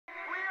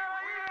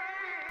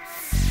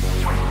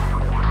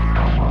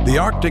The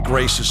Arctic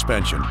Race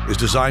suspension is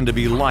designed to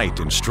be light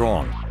and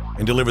strong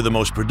and deliver the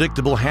most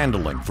predictable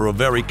handling for a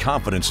very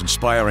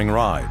confidence-inspiring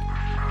ride.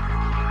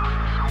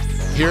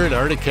 Here at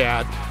Arctic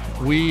Cat,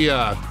 we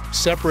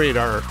separate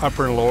our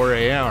upper and lower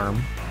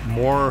A-arm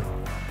more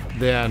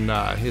than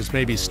is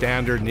maybe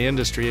standard in the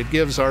industry. It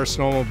gives our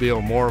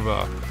snowmobile more of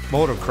a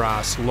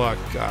motocross look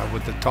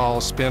with the tall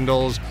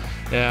spindles,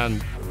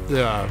 and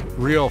the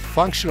real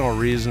functional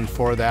reason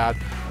for that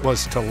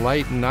was to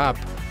lighten up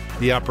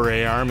the upper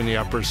A-arm and the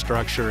upper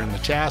structure in the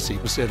chassis.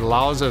 It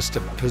allows us to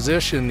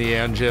position the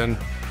engine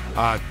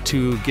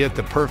to get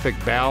the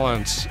perfect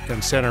balance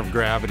and center of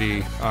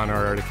gravity on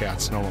our Arctic Cat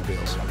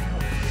snowmobiles.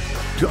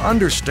 To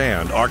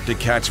understand Arctic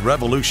Cat's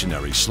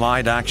revolutionary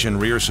slide-action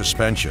rear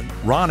suspension,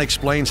 Ron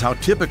explains how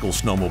typical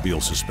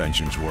snowmobile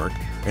suspensions work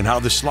and how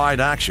the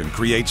slide action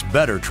creates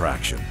better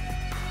traction.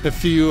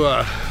 If you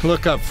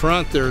look up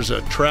front, there's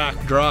a track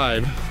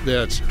drive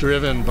that's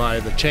driven by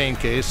the chain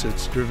case,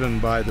 it's driven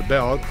by the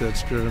belt,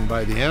 that's driven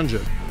by the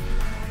engine.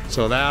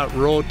 So that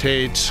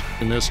rotates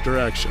in this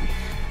direction.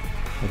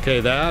 Okay,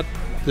 that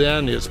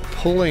then is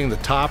pulling the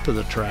top of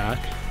the track,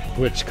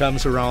 which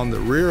comes around the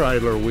rear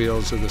idler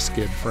wheels of the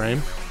skid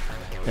frame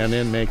and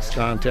then makes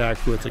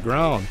contact with the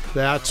ground.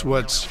 That's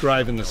what's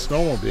driving the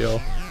snowmobile,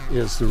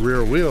 is the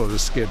rear wheel of the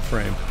skid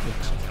frame.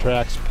 The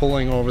track's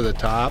pulling over the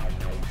top,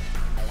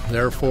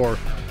 therefore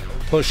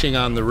pushing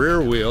on the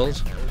rear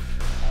wheels.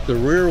 The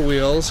rear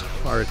wheels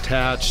are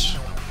attached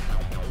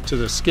to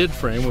the skid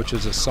frame, which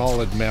is a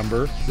solid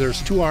member.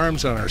 There's two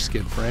arms on our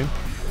skid frame.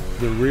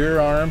 The rear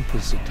arm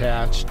is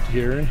attached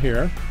here and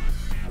here.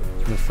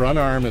 The front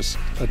arm is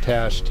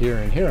attached here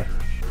and here.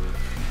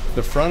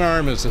 The front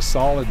arm is a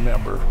solid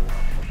member.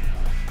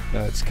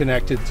 It's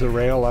connected to the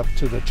rail up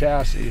to the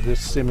chassis. This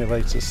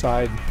simulates the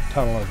side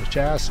tunnel of the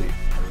chassis.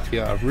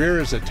 The rear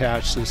is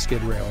attached to the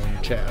skid rail in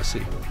the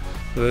chassis.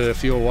 But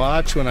if you'll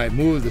watch when I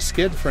move the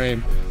skid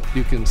frame,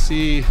 you can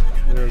see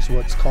there's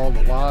what's called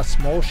a lost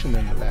motion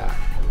in the back.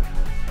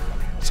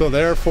 So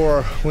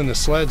therefore, when the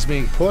sled's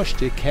being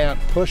pushed, it can't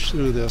push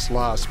through this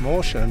lost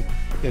motion.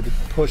 It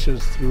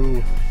pushes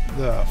through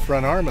the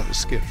front arm of the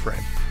skid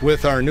frame.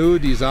 With our new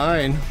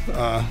design,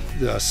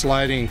 the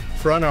sliding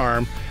front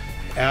arm,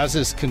 as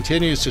it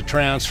continues to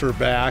transfer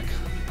back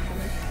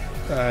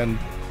and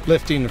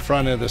lifting the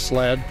front of the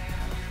sled,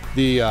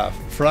 the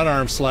front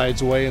arm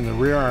slides away and the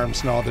rear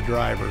arm's now the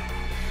driver.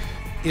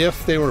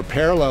 If they were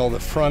parallel, the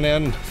front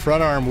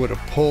arm would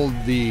have pulled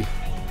the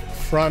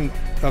front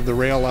of the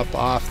rail up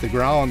off the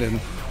ground and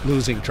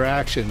losing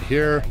traction.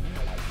 Here,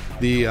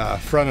 the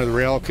front of the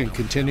rail can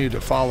continue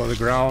to follow the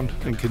ground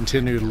and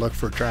continue to look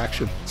for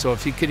traction. So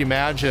if you could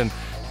imagine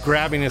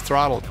grabbing the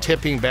throttle,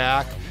 tipping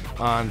back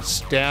on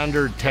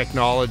standard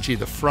technology,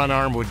 the front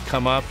arm would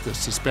come up, the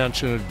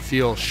suspension would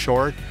feel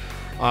short.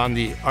 On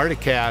the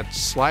Arctic Cat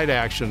slide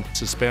action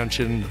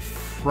suspension, the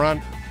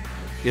front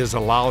is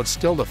allowed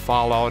still to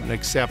fall out and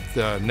accept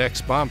the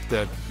next bump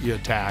that you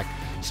attack.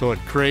 So it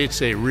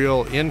creates a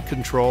real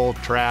in-control,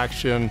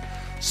 traction,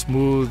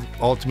 smooth,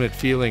 ultimate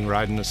feeling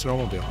riding a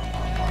snowmobile.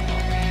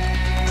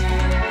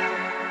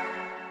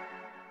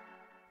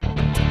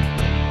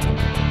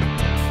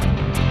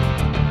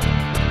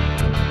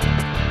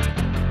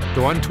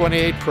 The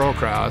 128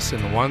 Procross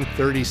and the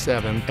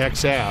 137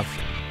 XF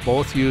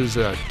both use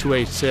a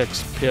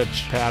 2/8/6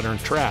 pitch pattern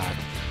track.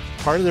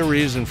 Part of the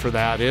reason for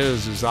that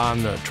is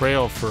on the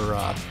trail for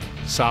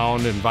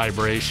sound and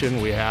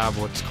vibration, we have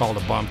what's called a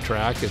bump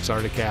track. It's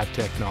Arctic Cat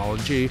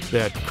technology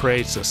that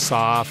creates a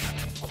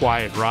soft,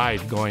 quiet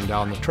ride going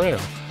down the trail.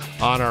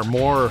 On our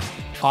more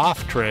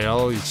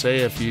off-trail, you say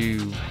if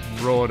you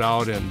rode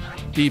out in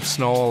deep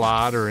snow a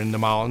lot or in the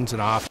mountains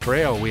and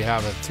off-trail, we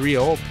have a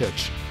 3/0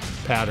 pitch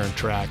pattern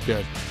track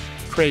that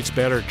creates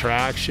better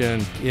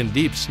traction in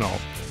deep snow.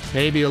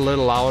 Maybe a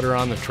little louder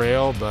on the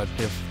trail, but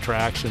if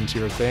traction's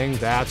your thing,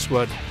 that's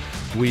what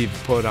we've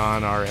put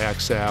on our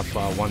XF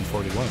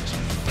 141s.